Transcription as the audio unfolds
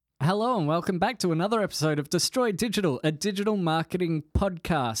Hello and welcome back to another episode of Destroy Digital, a digital marketing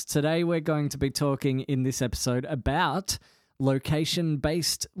podcast. Today we're going to be talking in this episode about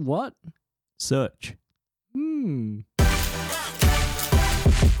location-based what? Search.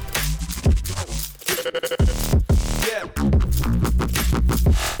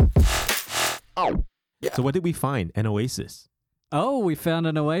 So what did we find? An oasis. Oh, we found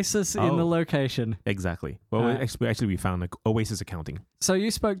an oasis in the location. Exactly. Well, actually, we found Oasis Accounting. So you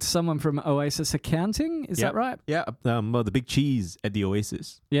spoke to someone from Oasis Accounting, is that right? Yeah. Well, the big cheese at the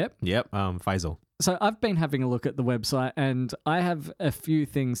Oasis. Yep. Faisal. So I've been having a look at the website and I have a few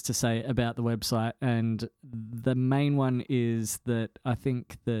things to say about the website, and the main one is that I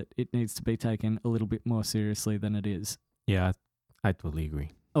think that it needs to be taken a little bit more seriously than it is. Yeah, I totally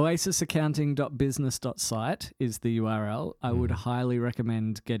agree. Oasisaccounting.business.site is the URL. I would highly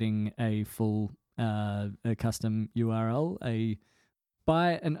recommend getting a full, a custom URL,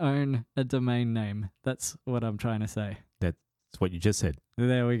 buy and own a domain name. That's what I'm trying to say. That's what you just said.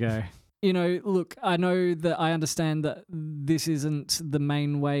 There we go. You know, look, I know that I understand that this isn't the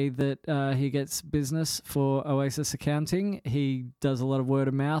main way that he gets business for Oasis Accounting. He does a lot of word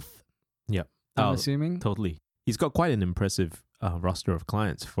of mouth. Yeah. I'm assuming. Totally. He's got quite an impressive roster of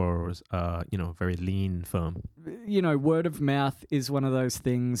clients for a very lean firm. You know, word of mouth is one of those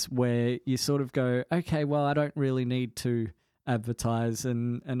things where you sort of go, okay, well, I don't really need to advertise.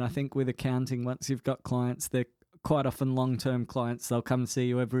 And I think with accounting, once you've got clients, they're quite often long-term clients. They'll come see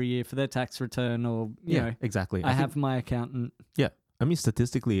you every year for their tax return or, you know. Exactly. I have my accountant. Yeah. I mean,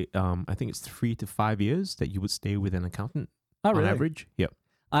 statistically, I think it's 3 to 5 years that you would stay with an accountant Oh, really? on average. Yeah.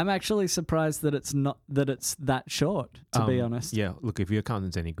 I'm actually surprised that it's that short, to be honest. Yeah, look, if your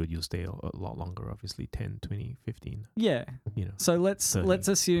accountant's any good, you'll stay a lot longer, obviously 10, 20, 15. Yeah. You know. So let's 30.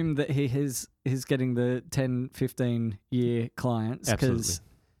 assume that he's getting the 10, 15 year clients because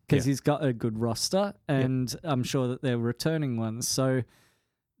he's got a good roster and I'm sure that they're returning ones. So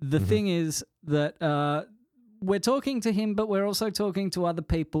the thing is that we're talking to him, but we're also talking to other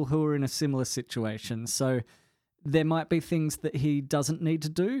people who are in a similar situation. So there might be things that he doesn't need to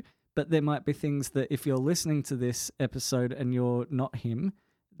do, but there might be things that if you're listening to this episode and you're not him,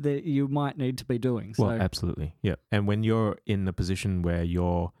 that you might need to be doing. So, well, absolutely, yeah. And when you're in a position where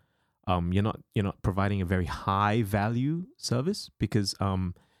you're not providing a very high value service, because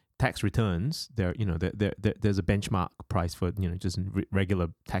tax returns there's a benchmark price for just regular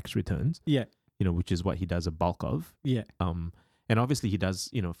tax returns. Yeah, which is what he does a bulk of. Yeah. And obviously he does,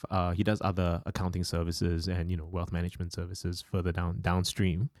 he does other accounting services and, wealth management services further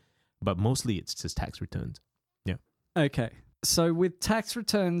downstream, but mostly it's just tax returns. Yeah. Okay. So with tax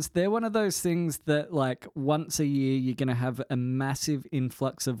returns, they're one of those things that like once a year you're going to have a massive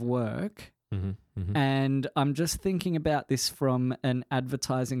influx of work. And I'm just thinking about this from an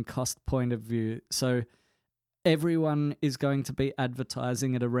advertising cost point of view. So everyone is going to be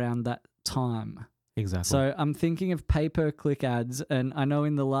advertising at around that time. Exactly. So I'm thinking of pay-per-click ads, and I know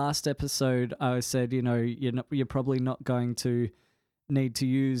in the last episode I said, you're probably not going to need to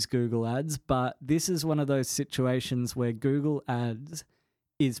use Google Ads, but this is one of those situations where Google Ads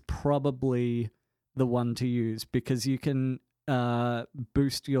is probably the one to use because you can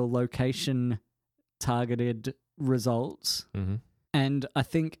boost your location targeted results. And I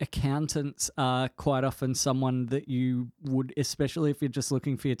think accountants are quite often someone that you would, especially if you're just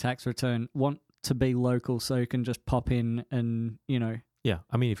looking for your tax return, want to be local so you can just pop in and, Yeah.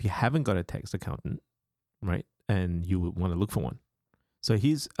 I mean, if you haven't got a tax accountant, right, and you would want to look for one. So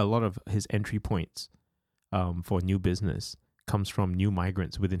a lot of his entry points for new business comes from new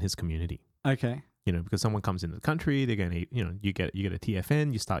migrants within his community. Okay. Because someone comes into the country, they're going to, you get a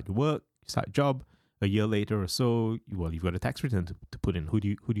TFN, you start your work, you start a job. A year later or so, you've got a tax return to put in. Who do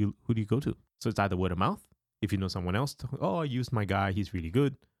you go to? So it's either word of mouth. If you know someone else, I used my guy, he's really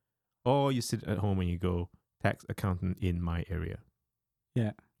good. Or you sit at home and you go, tax accountant in my area.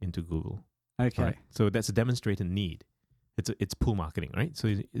 Yeah. Into Google. Okay. Right? So that's a demonstrated need. It's pull marketing, right?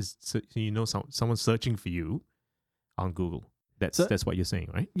 So someone's searching for you on Google. That's what you're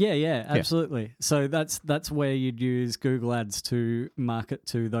saying, right? Yeah, absolutely. Yeah. So that's where you'd use Google Ads to market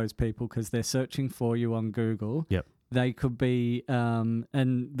to those people because they're searching for you on Google. Yep. They could be, and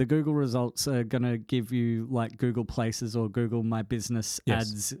the Google results are going to give you like Google Places or Google My Business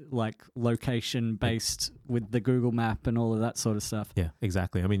ads, like location based with the Google map and all of that sort of stuff. Yeah,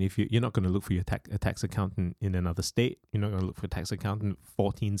 exactly. I mean, if you're not going to look for a tax accountant in another state, you're not going to look for a tax accountant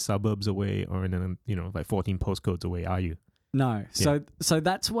 14 suburbs away or in 14 postcodes away, are you? No. So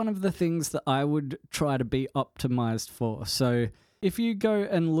that's one of the things that I would try to be optimized for. So if you go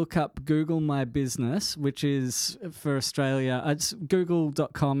and look up Google My Business, which is for Australia, it's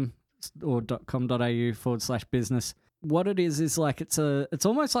google.com or .com.au/business. What it is like it's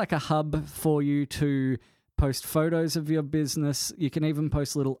almost like a hub for you to post photos of your business. You can even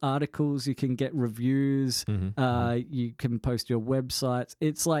post little articles. You can get reviews. You can post your websites.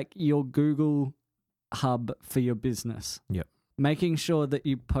 It's like your Google hub for your business. Yep. Making sure that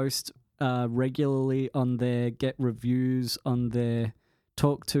you post regularly on there, get reviews on there,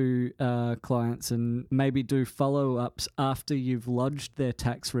 talk to clients, and maybe do follow-ups after you've lodged their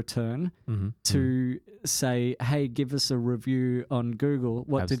tax return to say, hey, give us a review on Google.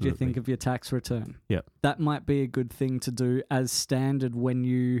 What did you think of your tax return? Yeah. That might be a good thing to do as standard when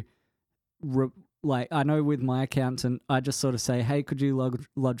you, I know with my accountant, I just sort of say, hey, could you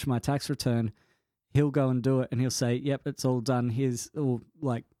lodge my tax return? He'll go and do it, and he'll say, yep, it's all done. Here's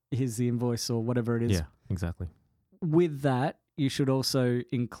the invoice or whatever it is. Yeah, exactly. With that, you should also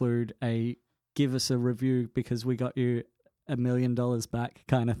include a give us a review because we got you $1 million back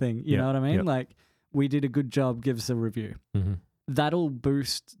kind of thing. You know what I mean? Yep. Like, we did a good job, give us a review. Mm-hmm. That'll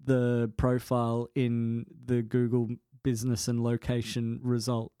boost the profile in the Google business and location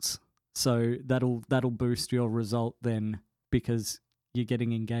results. So that'll boost your result then because you're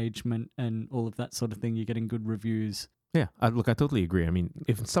getting engagement and all of that sort of thing. You're getting good reviews. Yeah, I totally agree. I mean,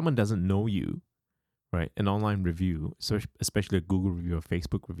 if someone doesn't know you, right, an online review, especially a Google review or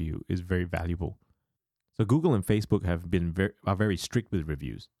Facebook review, is very valuable. So Google and Facebook are very strict with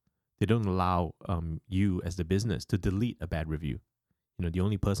reviews. They don't allow you as the business to delete a bad review. You know, the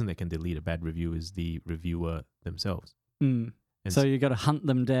only person that can delete a bad review is the reviewer themselves. Mm. So you got to hunt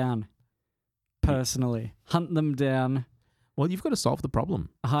them down personally. Hunt them down. Well, you've got to solve the problem.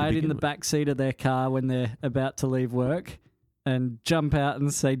 Hide in the back seat of their car when they're about to leave work and jump out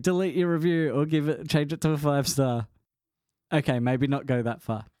and say, delete your review or change it to a 5-star. Okay, maybe not go that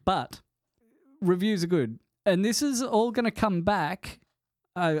far. But reviews are good. And this is all going to come back.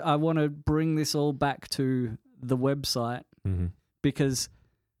 I want to bring this all back to the website because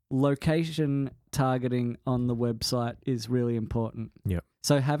location targeting on the website is really important. Yep.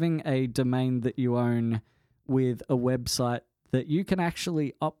 So having a domain that you own with a website that you can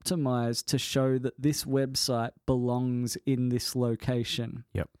actually optimize to show that this website belongs in this location.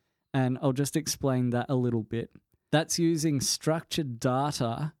 Yep. And I'll just explain that a little bit. That's using structured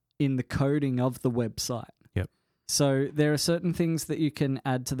data in the coding of the website. Yep. So there are certain things that you can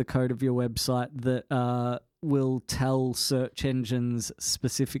add to the code of your website that will tell search engines,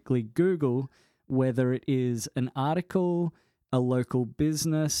 specifically Google, whether it is an article, a local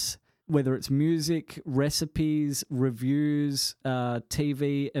business, whether it's music, recipes, reviews,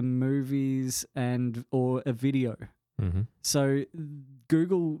 TV and movies, or a video. Mm-hmm. So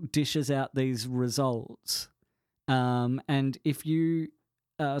Google dishes out these results. And if you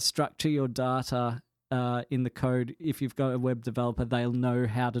structure your data in the code, if you've got a web developer, they'll know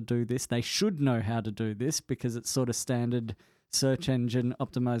how to do this. They should know how to do this because it's sort of standard search engine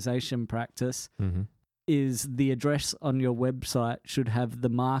optimization practice. Mm-hmm. Is the address on your website should have the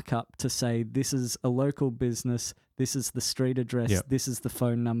markup to say this is a local business, this is the street address, this is the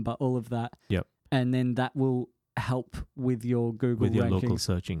phone number, all of that. Yep. And then that will help with your Google with your rankings. local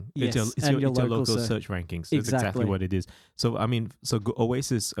searching. Yes, it's your local search rankings. That's exactly what it is. So I mean,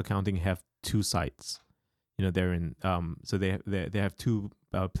 Oasis Accounting have 2 sites. You know, they're in so they have 2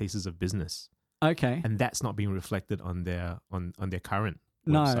 places of business. Okay. And that's not being reflected on their current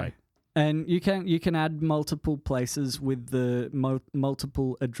No. website. And you can add multiple places with the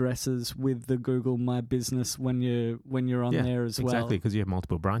multiple addresses with the Google My Business when you're on there as well. Exactly, because you have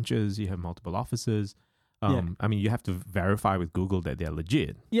multiple branches, you have multiple offices. I mean, you have to verify with Google that they're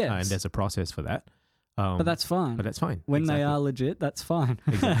legit. Yes. And there's a process for that. But that's fine. When they are legit, that's fine.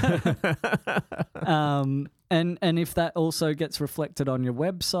 Exactly. And if that also gets reflected on your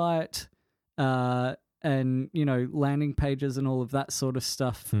website, and, you know, landing pages and all of that sort of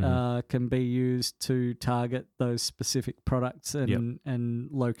stuff can be used to target those specific products and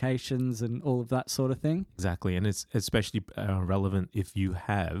locations and all of that sort of thing. Exactly. And it's especially relevant if you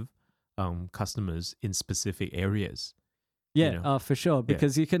have customers in specific areas. Yeah, you know? for sure,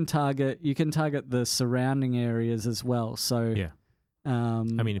 because you can target the surrounding areas as well. So I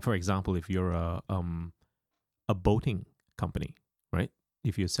mean, for example, if you're a boating company, right?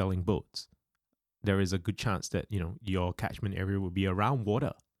 If you're selling boats, there is a good chance that, you know, your catchment area will be around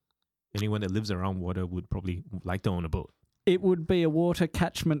water. Anyone that lives around water would probably like to own a boat. It would be a water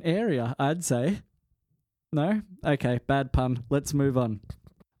catchment area, I'd say. No? Okay, bad pun. Let's move on.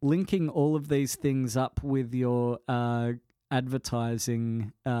 Linking all of these things up with your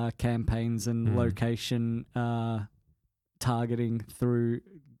advertising campaigns and location targeting through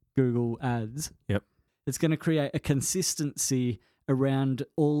Google Ads. Yep. It's going to create a consistency around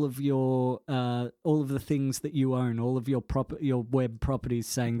all of the things that you own, all of your your web properties,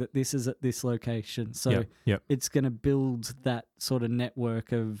 saying that this is at this location. So it's going to build that sort of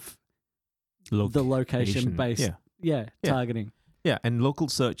network of the location based targeting. Yeah, and local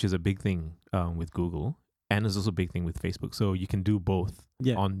search is a big thing with Google, and it's also a big thing with Facebook. So you can do both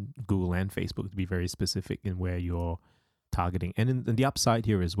on Google and Facebook to be very specific in where you're targeting. And the upside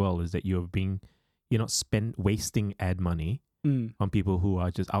here as well is that you're not wasting ad money on people who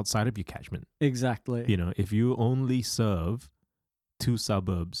are just outside of your catchment. Exactly. If you only serve 2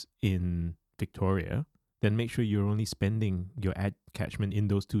 suburbs in Victoria, then make sure you're only spending your ad catchment in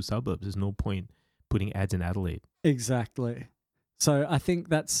those 2 suburbs. There's no point putting ads in Adelaide. Exactly. So I think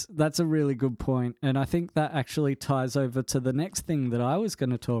that's a really good point. And I think that actually ties over to the next thing that I was going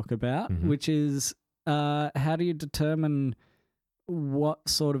to talk about, which is how do you determine what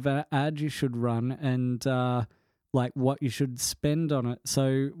sort of ad you should run and like what you should spend on it.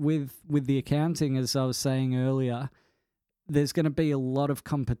 So with the accounting, as I was saying earlier, there's going to be a lot of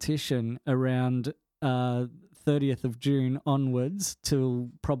competition around 30th of June onwards till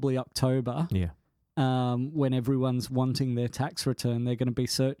probably October. Yeah. When everyone's wanting their tax return, they're going to be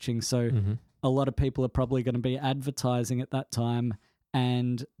searching. So a lot of people are probably going to be advertising at that time,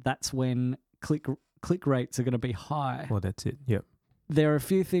 and that's when click rates are going to be high. Well, that's it. Yep. There are a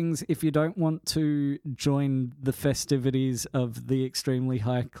few things, if you don't want to join the festivities of the extremely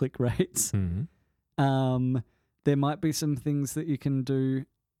high click rates, there might be some things that you can do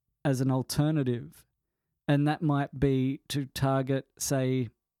as an alternative. And that might be to target, say,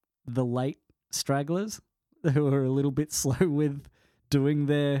 the late stragglers who are a little bit slow with doing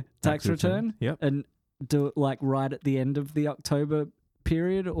their tax return. Yep. And do it like right at the end of the October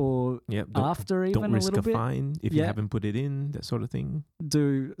period or after even a little bit. Don't risk a fine if you haven't put it in, that sort of thing.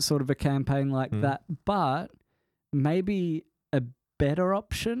 Do sort of a campaign like that. But maybe a better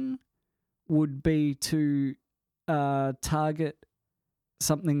option would be to target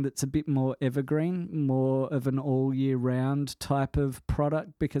something that's a bit more evergreen, more of an all year round type of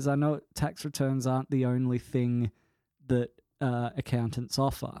product, because I know tax returns aren't the only thing that accountants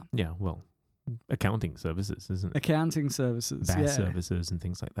offer. Yeah, well, accounting services, isn't it? Accounting services, BAS services and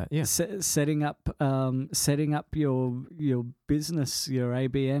things like that. Yeah, setting up your business, your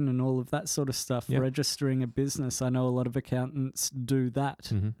ABN, and all of that sort of stuff. Yep. Registering a business. I know a lot of accountants do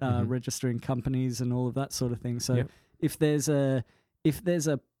that. Registering companies and all of that sort of thing. So if there's a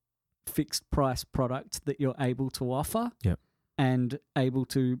fixed price product that you're able to offer and able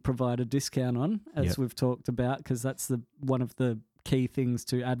to provide a discount on, as we've talked about, because that's one of the key things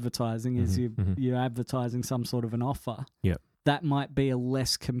to advertising is you're advertising some sort of an offer. That might be a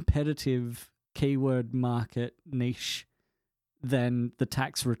less competitive keyword market niche than the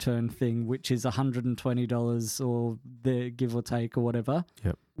tax return thing, which is $120 or the give or take or whatever.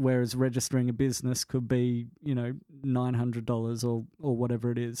 Whereas registering a business could be, $900 or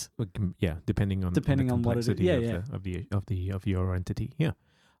whatever it is. Depending on what it is. Of your entity. Yeah.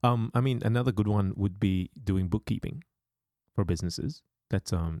 I mean, another good one would be doing bookkeeping for businesses.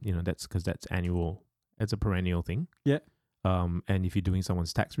 That's that's because that's annual. It's a perennial thing. Yeah. And if you're doing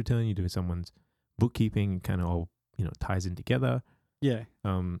someone's tax return, you're doing someone's bookkeeping, kind of all ties in together. Yeah.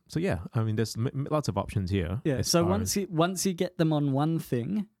 So yeah, I mean, there's lots of options here. Yeah. So once you get them on one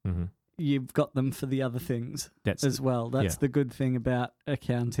thing, you've got them for the other things as well. That's the good thing about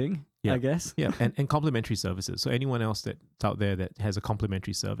accounting, I guess. Yeah. And complementary services. So anyone else that's out there that has a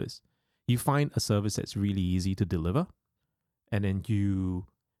complementary service, you find a service that's really easy to deliver, and then you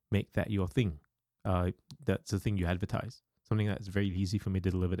make that your thing. That's the thing you advertise. Something that's very easy for me to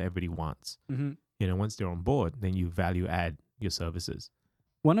deliver that everybody wants. Once they're on board, then you value add your services.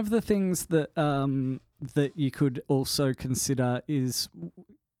 One of the things that that you could also consider is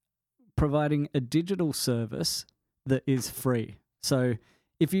providing a digital service that is free. So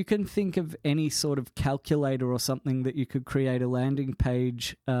if you can think of any sort of calculator or something that you could create a landing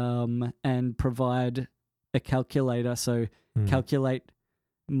page and provide a calculator, so calculate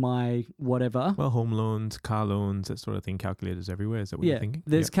my whatever. Well, home loans, car loans, that sort of thing, calculators everywhere. Is that what you're thinking?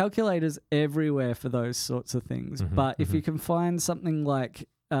 There's calculators everywhere for those sorts of things. But if you can find something like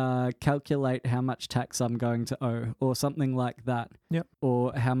calculate how much tax I'm going to owe or something like that,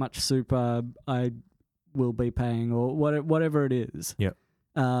 or how much super I will be paying or whatever it is,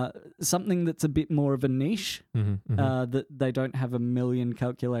 something that's a bit more of a niche that they don't have a million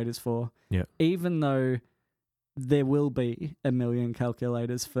calculators for, even though there will be a million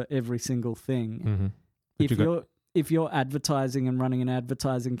calculators for every single thing. If you're advertising and running an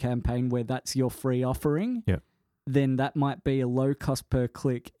advertising campaign where that's your free offering, then that might be a low cost per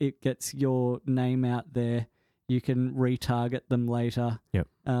click. It gets your name out there. you can retarget them later. Yep.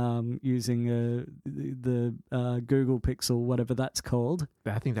 Using the Google Pixel, whatever that's called.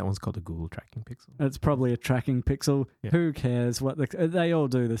 I think that one's called a Google Tracking Pixel. It's probably a tracking pixel. Yeah. Who cares? They all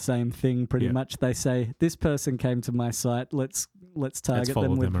do the same thing pretty Yeah. much. They say, this person came to my site. Let's target follow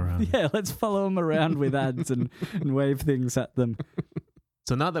them with around. Yeah, let's follow them around with ads and wave things at them.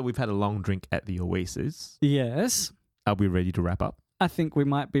 So now that we've had a long drink at the Oasis, Yes. are we ready to wrap up? I think we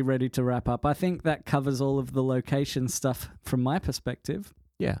might be ready to wrap up. I think that covers all of the location stuff from my perspective.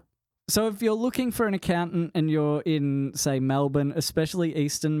 Yeah. So if you're looking for an accountant and you're in, say, Melbourne, especially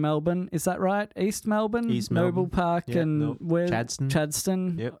Eastern Melbourne, is that right? East Melbourne? East Noble Melbourne. Park Yeah, and no, where?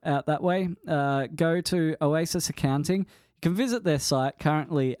 Chadstone. Yep. Out that way. Go to Oasis Accounting. You can visit their site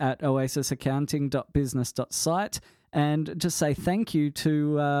currently at oasisaccounting.business.site and just say thank you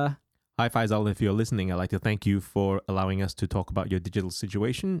to... Hi, Faisal. If you're listening, I'd like to thank you for allowing us to talk about your digital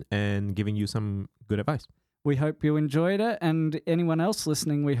situation and giving you some good advice. We hope you enjoyed it, and anyone else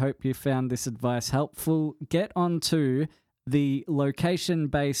listening, we hope you found this advice helpful. Get onto the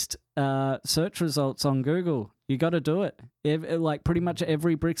location-based search results on Google. You got to do it. Like pretty much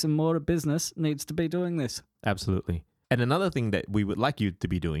every bricks and mortar business needs to be doing this. Absolutely. And another thing that we would like you to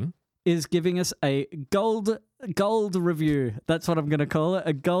be doing is giving us a gold review. That's what I'm going to call it,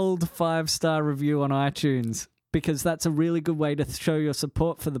 a gold 5-star review on iTunes, because that's a really good way to show your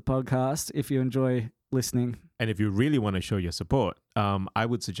support for the podcast if you enjoy listening. And if you really want to show your support, I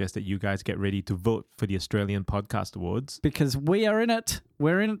would suggest that you guys get ready to vote for the Australian Podcast Awards. Because we are in it.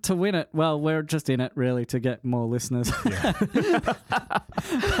 We're in it to win it. Well, we're just in it, really, to get more listeners. Yeah.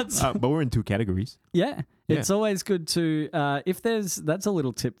 But we're in 2 categories. Yeah. It's always good to, that's a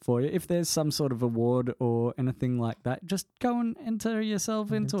little tip for you. If there's some sort of award or anything like that, just go and enter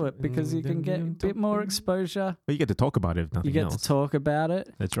yourself into it, because you can get a bit more exposure. Well, you get to talk about it if nothing else. You get to talk about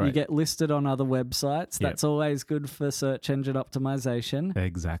it. That's right. You get listed on other websites. Yep. That's always good for search engine optimization.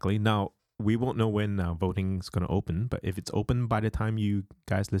 Exactly. Now, we won't know when voting is going to open, but if it's open by the time you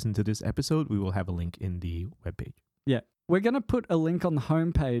guys listen to this episode, we will have a link in the webpage. Yeah. We're going to put a link on the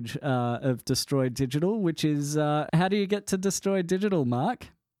homepage of Destroy Digital, which is, how do you get to Destroy Digital, Mark?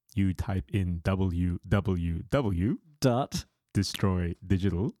 You type in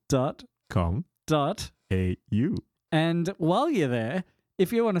www.destroydigital.com.au. And while you're there,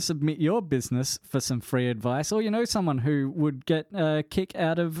 if you want to submit your business for some free advice, or you know someone who would get a kick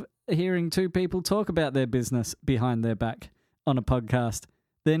out of hearing 2 people talk about their business behind their back on a podcast,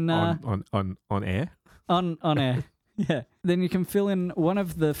 then on air? On air. Yeah. Then you can fill in one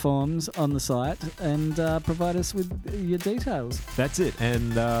of the forms on the site and provide us with your details. That's it.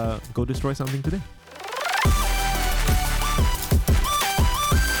 And go destroy something today.